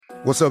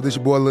What's up, this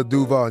your boy Lil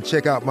Duval, and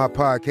check out my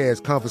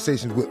podcast,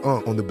 Conversations with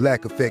Unc, on the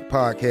Black Effect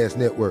Podcast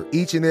Network.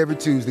 Each and every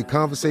Tuesday,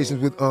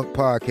 Conversations with Unc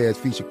podcast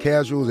feature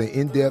casuals and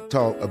in-depth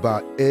talk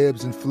about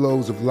ebbs and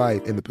flows of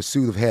life and the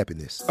pursuit of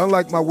happiness.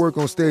 Unlike my work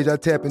on stage, I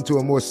tap into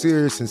a more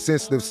serious and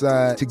sensitive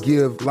side to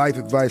give life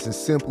advice and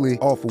simply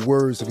offer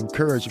words of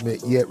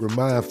encouragement, yet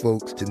remind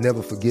folks to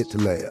never forget to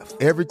laugh.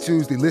 Every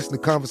Tuesday, listen to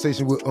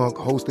Conversations with Unc,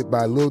 hosted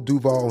by Lil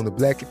Duval on the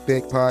Black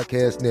Effect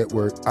Podcast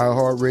Network,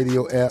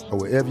 iHeartRadio app, or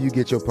wherever you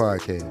get your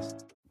podcasts.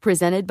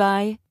 Presented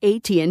by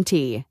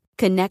AT&T.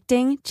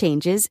 Connecting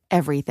changes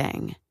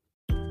everything.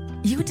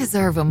 You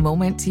deserve a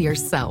moment to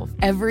yourself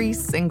every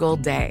single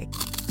day.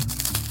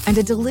 And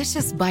a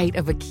delicious bite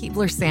of a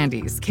Keebler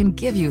Sandies can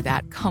give you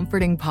that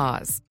comforting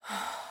pause.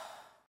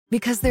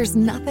 Because there's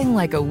nothing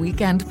like a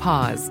weekend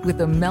pause with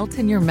the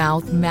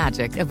melt-in-your-mouth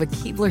magic of a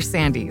Keebler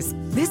Sandies.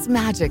 This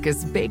magic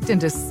is baked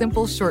into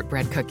simple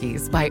shortbread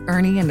cookies by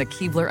Ernie and the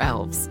Keebler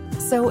Elves.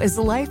 So as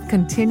life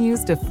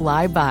continues to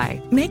fly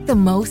by, make the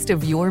most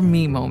of your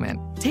me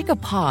moment. Take a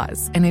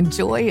pause and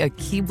enjoy a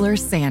Keebler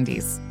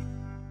Sandies.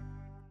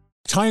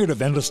 Tired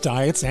of endless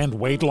diets and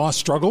weight loss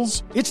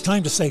struggles? It's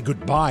time to say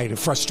goodbye to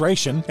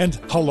frustration and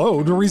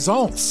hello to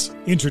results.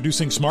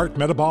 Introducing Smart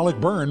Metabolic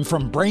Burn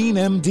from Brain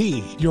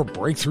MD, your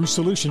breakthrough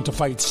solution to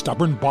fight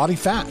stubborn body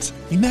fat.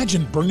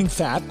 Imagine burning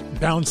fat,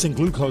 balancing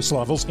glucose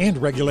levels, and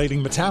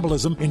regulating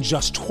metabolism in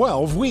just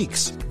 12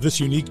 weeks. This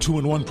unique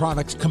 2-in-1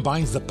 product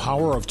combines the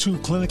power of 2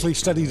 clinically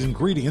studied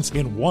ingredients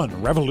in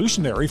one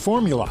revolutionary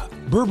formula.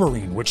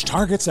 Berberine, which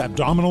targets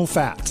abdominal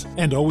fat,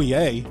 and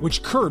OEA,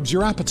 which curbs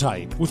your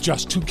appetite. With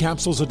just 2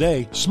 capsules a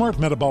day, Smart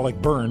Metabolic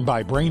Burn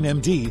by Brain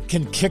MD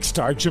can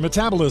kickstart your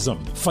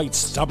metabolism, fight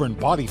stubborn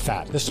body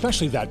fat,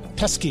 especially that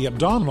pesky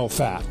abdominal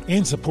fat,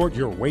 and support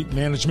your weight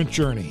management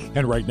journey.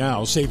 And right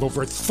now, save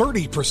over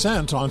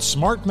 30% on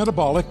Smart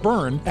Metabolic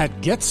Burn at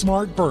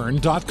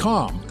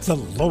GetSmartBurn.com. The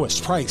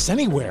lowest price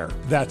anywhere.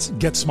 That's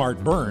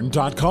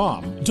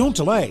GetSmartBurn.com. Don't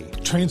delay.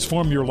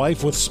 Transform your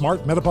life with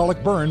Smart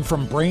Metabolic Burn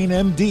from Brain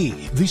MD.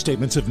 These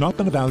statements have not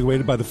been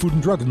evaluated by the Food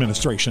and Drug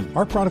Administration.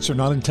 Our products are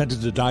not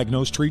intended to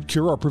diagnose, treat,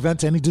 cure, or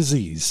prevent any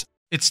disease.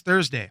 It's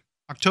Thursday,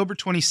 October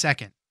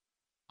 22nd.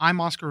 I'm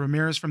Oscar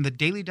Ramirez from the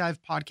Daily Dive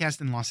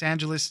podcast in Los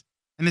Angeles,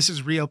 and this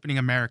is Reopening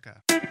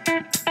America.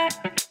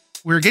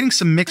 We're getting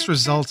some mixed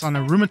results on a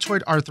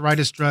rheumatoid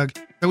arthritis drug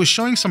that was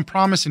showing some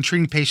promise in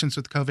treating patients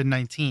with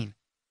COVID-19.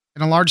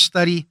 In a large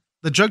study,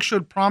 the drug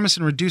showed promise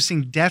in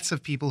reducing deaths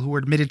of people who were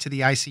admitted to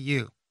the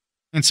ICU.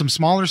 In some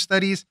smaller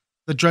studies,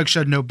 the drug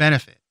showed no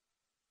benefit.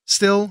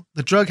 Still,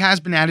 the drug has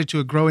been added to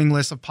a growing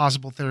list of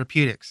possible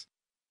therapeutics.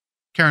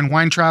 Karen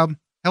Weintraub,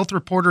 health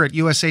reporter at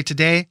USA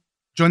Today,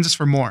 joins us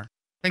for more.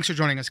 Thanks for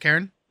joining us,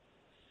 Karen.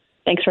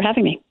 Thanks for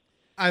having me.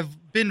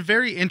 I've been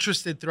very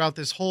interested throughout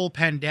this whole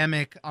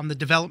pandemic on the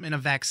development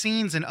of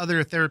vaccines and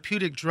other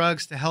therapeutic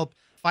drugs to help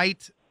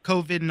fight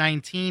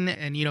COVID-19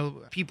 and,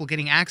 people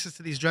getting access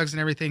to these drugs and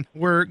everything.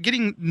 We're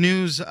getting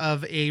news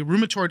of a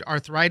rheumatoid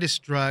arthritis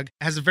drug.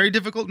 It has a very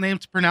difficult name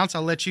to pronounce.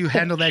 I'll let you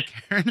handle that,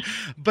 Karen.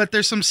 But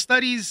there's some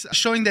studies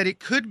showing that it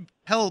could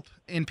help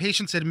in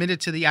patients admitted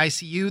to the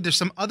ICU. There's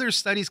some other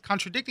studies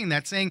contradicting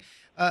that, saying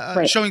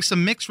showing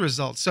some mixed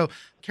results. So,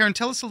 Karen,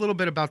 tell us a little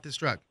bit about this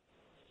drug.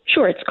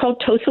 Sure. It's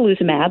called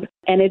tocilizumab,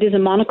 and it is a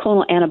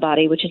monoclonal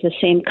antibody, which is the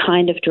same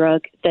kind of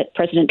drug that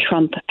President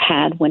Trump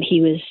had when he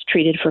was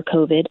treated for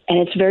COVID. And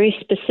it's very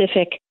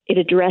specific. It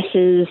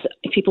addresses,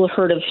 if people have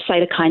heard of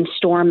cytokine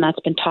storm, that's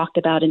been talked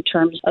about in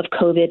terms of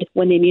COVID.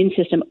 When the immune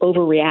system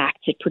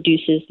overreacts, it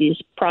produces these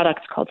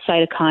products called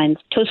cytokines.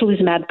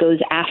 Tocilizumab goes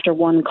after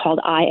one called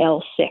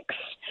IL-6.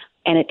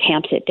 And it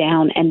tamps it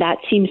down. And that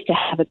seems to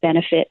have a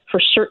benefit for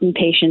certain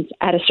patients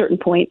at a certain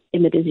point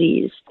in the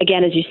disease.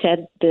 Again, as you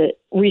said, the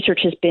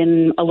research has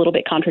been a little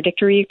bit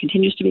contradictory,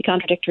 continues to be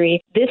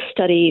contradictory. This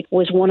study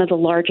was one of the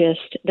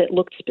largest that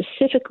looked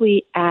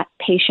specifically at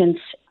patients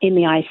in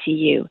the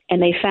ICU.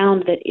 And they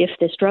found that if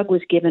this drug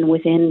was given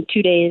within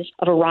 2 days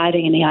of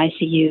arriving in the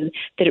ICU,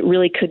 that it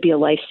really could be a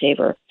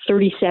lifesaver.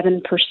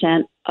 37%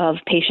 of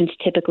patients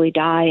typically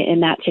die in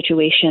that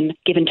situation.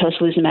 Given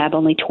tocilizumab,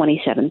 only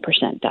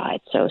 27%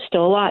 died. So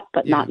still a lot,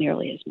 but not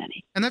nearly as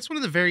many. And that's one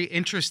of the very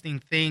interesting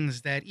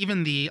things that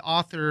even the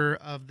author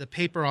of the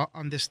paper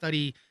on this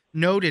study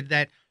noted,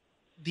 that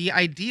the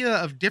idea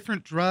of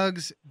different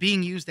drugs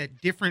being used at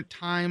different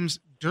times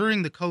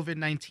during the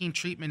COVID-19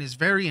 treatment is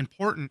very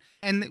important.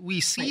 And we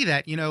see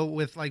that,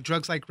 with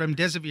drugs like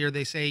remdesivir,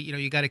 they say,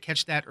 you got to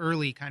catch that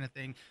early kind of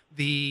thing.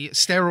 The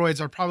steroids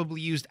are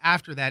probably used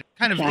after that,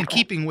 kind of in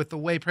keeping with the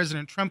way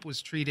President Trump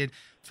was treated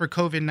for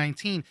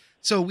COVID-19.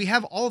 So we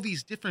have all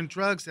these different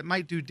drugs that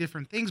might do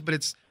different things,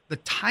 but the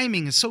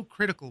timing is so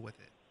critical with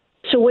it.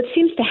 So what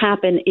seems to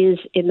happen is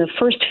in the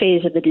first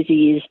phase of the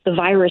disease, the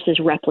virus is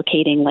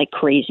replicating like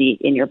crazy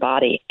in your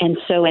body. And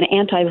so an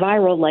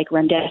antiviral like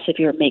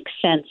remdesivir makes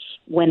sense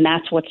when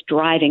that's what's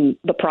driving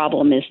the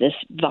problem, is this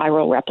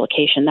viral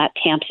replication that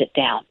tamps it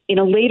down. In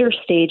a later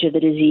stage of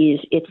the disease,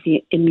 it's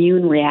the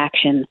immune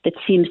reaction that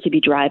seems to be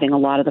driving a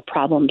lot of the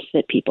problems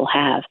that people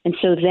have. And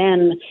so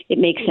then it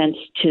makes sense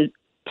to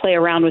play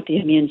around with the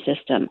immune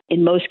system.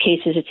 In most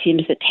cases, it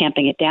seems that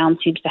tamping it down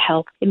seems to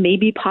help. It may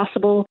be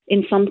possible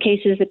in some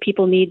cases that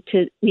people need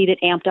it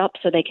amped up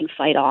so they can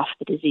fight off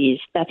the disease.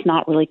 That's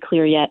not really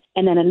clear yet.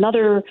 And then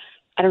another,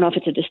 I don't know if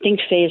it's a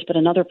distinct phase, but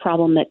another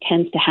problem that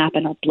tends to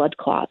happen are blood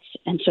clots.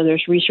 And so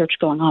there's research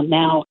going on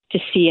now to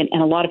see,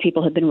 and a lot of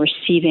people have been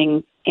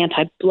receiving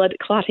anti-blood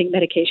clotting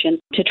medication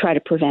to try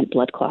to prevent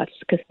blood clots,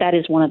 because that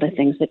is one of the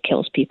things that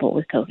kills people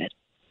with COVID.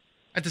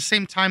 At the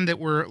same time that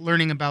we're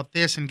learning about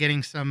this and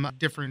getting some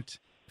different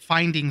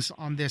findings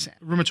on this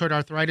rheumatoid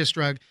arthritis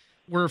drug,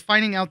 we're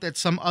finding out that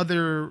some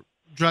other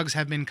drugs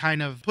have been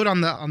kind of put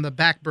on the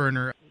back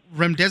burner.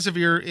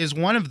 Remdesivir is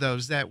one of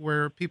those that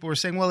where people are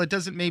saying, well, it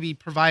doesn't maybe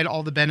provide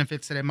all the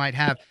benefits that it might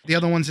have. The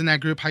other ones in that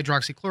group,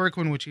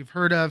 hydroxychloroquine, which you've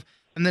heard of,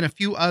 and then a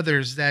few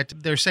others that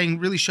they're saying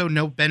really show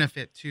no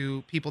benefit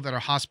to people that are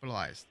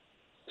hospitalized.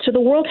 So the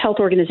World Health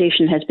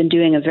Organization has been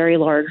doing a very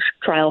large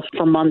trial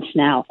for months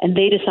now, and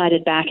they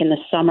decided back in the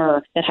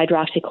summer that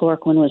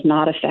hydroxychloroquine was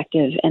not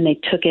effective, and they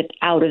took it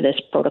out of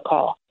this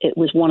protocol. It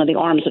was one of the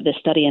arms of this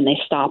study, and they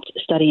stopped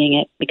studying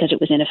it because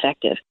it was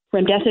ineffective.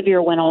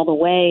 Remdesivir went all the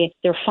way.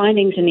 Their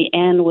findings in the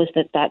end was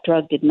that that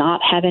drug did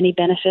not have any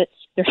benefits.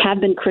 There have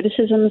been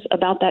criticisms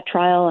about that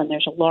trial, and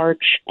there's a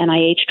large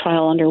NIH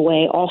trial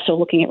underway also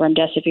looking at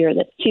remdesivir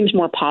that seems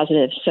more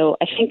positive. So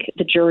I think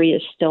the jury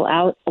is still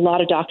out. A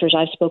lot of doctors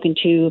I've spoken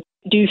to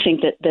do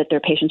think that their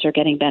patients are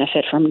getting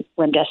benefit from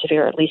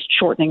remdesivir, or at least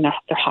shortening their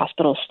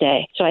hospital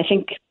stay. So I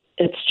think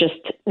it's just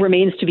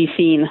remains to be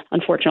seen,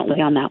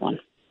 unfortunately, on that one.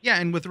 Yeah,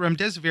 and with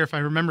remdesivir, if I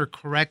remember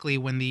correctly,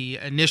 when the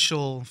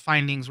initial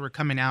findings were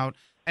coming out,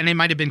 and they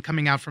might have been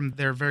coming out from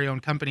their very own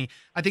company,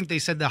 I think they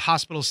said the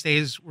hospital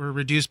stays were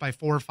reduced by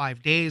 4 or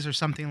 5 days or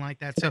something like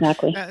that. So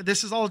exactly.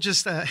 This is all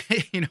just,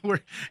 we're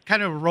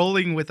kind of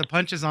rolling with the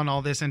punches on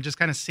all this and just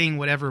kind of seeing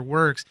whatever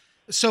works.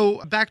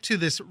 So back to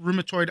this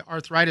rheumatoid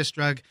arthritis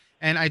drug,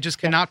 and I just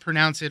cannot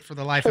pronounce it for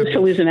the life of me.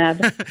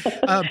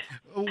 Tocilizumab.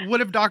 What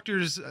have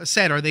doctors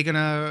said? Are they going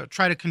to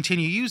try to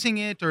continue using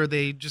it, or are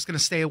they just going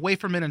to stay away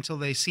from it until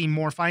they see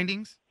more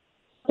findings?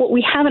 What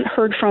we haven't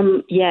heard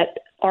from yet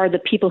are the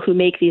people who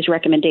make these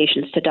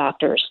recommendations to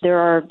doctors. There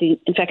are the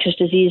Infectious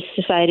Disease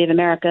Society of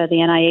America, the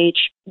NIH.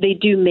 They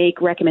do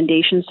make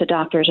recommendations to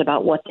doctors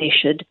about what they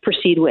should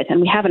proceed with, and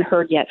we haven't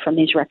heard yet from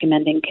these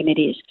recommending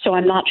committees. So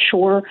I'm not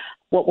sure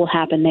what will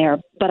happen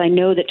there, but I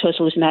know that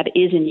tocilizumab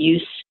is in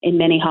use in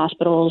many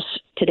hospitals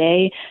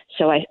today,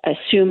 so I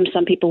assume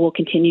some people will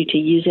continue to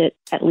use it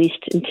at least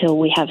until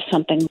we have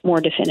something more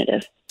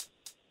definitive.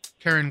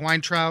 Karen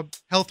Weintraub,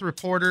 health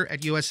reporter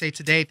at USA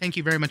Today. Thank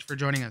you very much for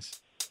joining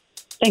us.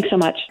 Thanks so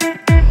much.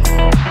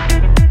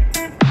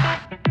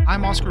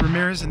 I'm Oscar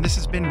Ramirez, and this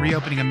has been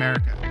Reopening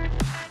America.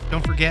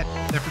 Don't forget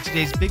that for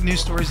today's big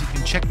news stories, you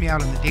can check me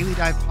out on the Daily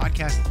Dive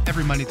podcast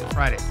every Monday through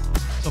Friday.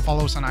 So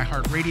follow us on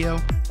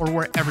iHeartRadio or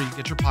wherever you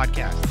get your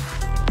podcasts.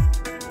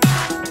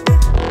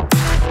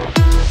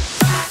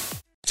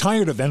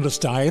 Tired of endless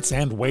diets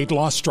and weight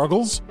loss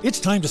struggles?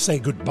 It's time to say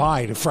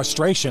goodbye to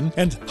frustration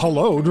and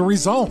hello to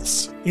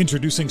results.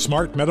 Introducing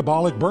Smart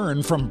Metabolic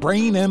Burn from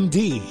Brain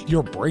MD,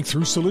 your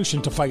breakthrough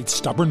solution to fight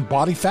stubborn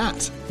body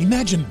fat.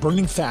 Imagine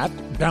burning fat,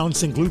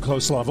 balancing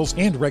glucose levels,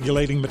 and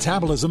regulating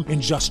metabolism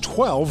in just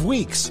 12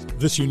 weeks.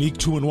 This unique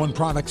 2-in-1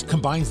 product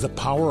combines the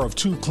power of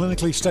 2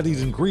 clinically studied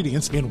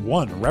ingredients in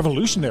one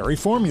revolutionary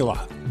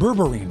formula.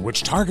 Berberine,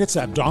 which targets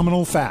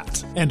abdominal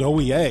fat, and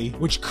OEA,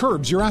 which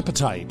curbs your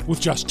appetite.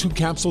 With just 2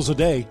 capsules a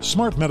day,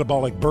 Smart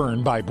Metabolic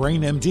Burn by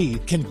Brain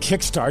MD can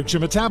kickstart your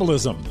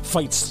metabolism,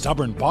 fight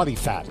stubborn body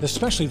fat,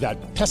 especially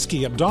that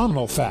pesky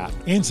abdominal fat,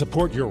 and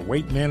support your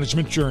weight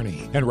management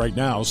journey. And right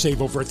now,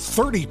 save over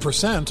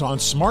 30% on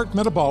Smart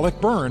Metabolic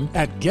Burn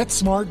at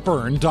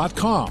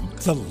GetSmartBurn.com.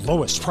 The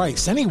lowest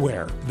price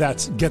anywhere.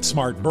 That's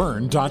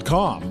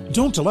GetSmartBurn.com.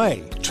 Don't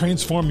delay.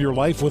 Transform your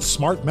life with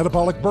Smart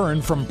Metabolic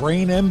Burn from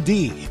Brain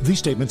MD. These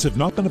statements have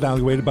not been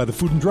evaluated by the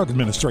Food and Drug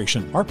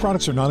Administration. Our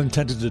products are not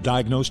intended to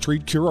diagnose,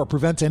 treat, cure, or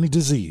prevent any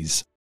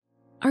disease.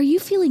 Are you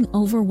feeling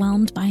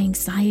overwhelmed by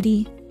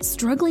anxiety,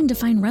 struggling to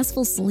find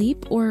restful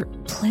sleep, or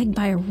plagued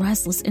by a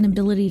restless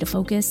inability to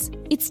focus?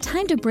 It's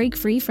time to break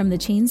free from the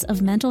chains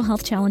of mental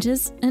health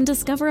challenges and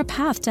discover a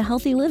path to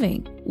healthy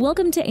living.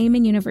 Welcome to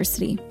Amen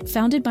University,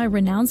 founded by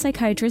renowned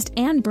psychiatrist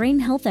and brain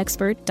health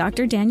expert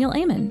Dr. Daniel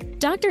Amen.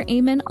 Dr.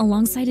 Amen,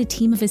 alongside a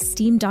team of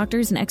esteemed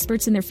doctors and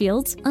experts in their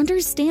fields,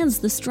 understands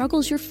the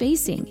struggles you're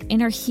facing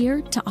and are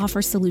here to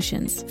offer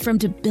solutions. From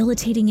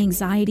debilitating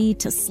anxiety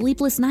to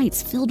sleepless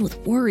nights filled with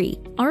worry,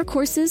 our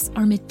courses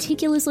are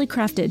meticulously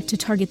crafted to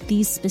target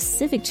these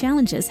specific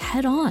challenges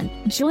head-on.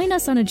 Join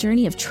us on a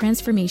journey of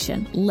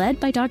transformation led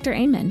by Dr.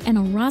 Amen and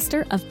a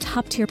roster of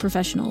top-tier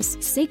professionals.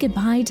 Say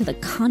goodbye to the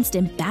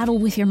constant battle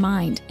with your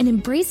mind and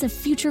embrace a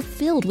future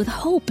filled with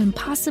hope and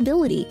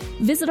possibility.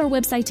 Visit our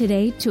website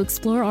today to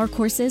explore our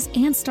courses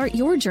and start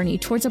your journey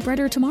towards a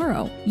brighter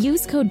tomorrow.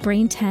 Use code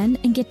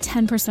BRAIN10 and get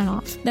 10%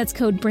 off. That's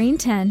code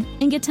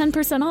BRAIN10 and get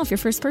 10% off your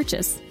first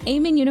purchase.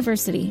 Amen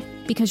University,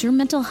 because your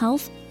mental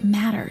health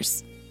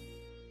matters.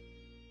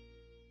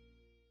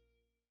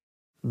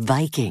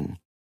 Viking,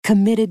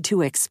 committed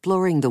to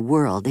exploring the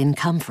world in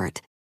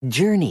comfort.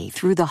 Journey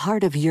through the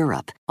heart of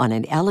Europe on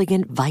an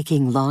elegant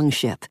Viking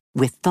longship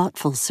with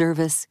thoughtful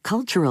service,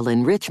 cultural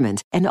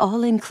enrichment, and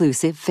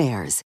all-inclusive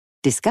fares.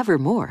 Discover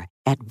more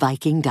at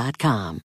Viking.com.